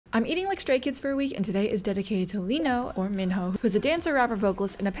I'm eating like Stray Kids for a week, and today is dedicated to Lino, or Minho, who's a dancer, rapper,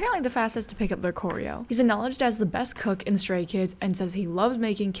 vocalist, and apparently the fastest to pick up their choreo. He's acknowledged as the best cook in Stray Kids and says he loves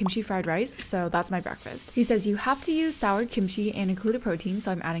making kimchi fried rice, so that's my breakfast. He says you have to use sour kimchi and include a protein,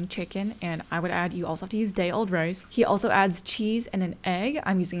 so I'm adding chicken, and I would add you also have to use day-old rice. He also adds cheese and an egg.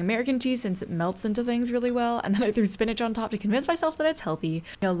 I'm using American cheese since it melts into things really well, and then I threw spinach on top to convince myself that it's healthy.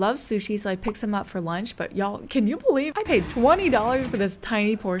 Lino loves sushi, so I picked some up for lunch, but y'all, can you believe I paid $20 for this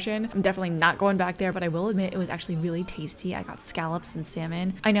tiny portion? I'm definitely not going back there, but I will admit it was actually really tasty. I got scallops and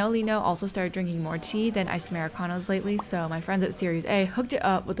salmon. I know Lino also started drinking more tea than iced Americanos lately, so my friends at Series A hooked it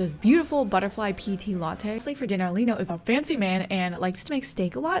up with this beautiful butterfly PT latte. Honestly, for dinner, Lino is a fancy man and likes to make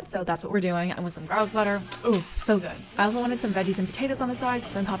steak a lot, so that's what we're doing. And with some garlic butter. Ooh, so good. I also wanted some veggies and potatoes on the side,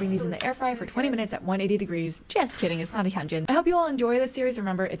 so I'm popping these in the air fryer for 20 minutes at 180 degrees. Just kidding, it's not a hyunjin. I hope you all enjoy this series.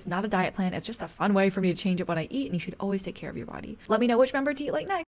 Remember, it's not a diet plan, it's just a fun way for me to change up what I eat, and you should always take care of your body. Let me know which member to eat like next.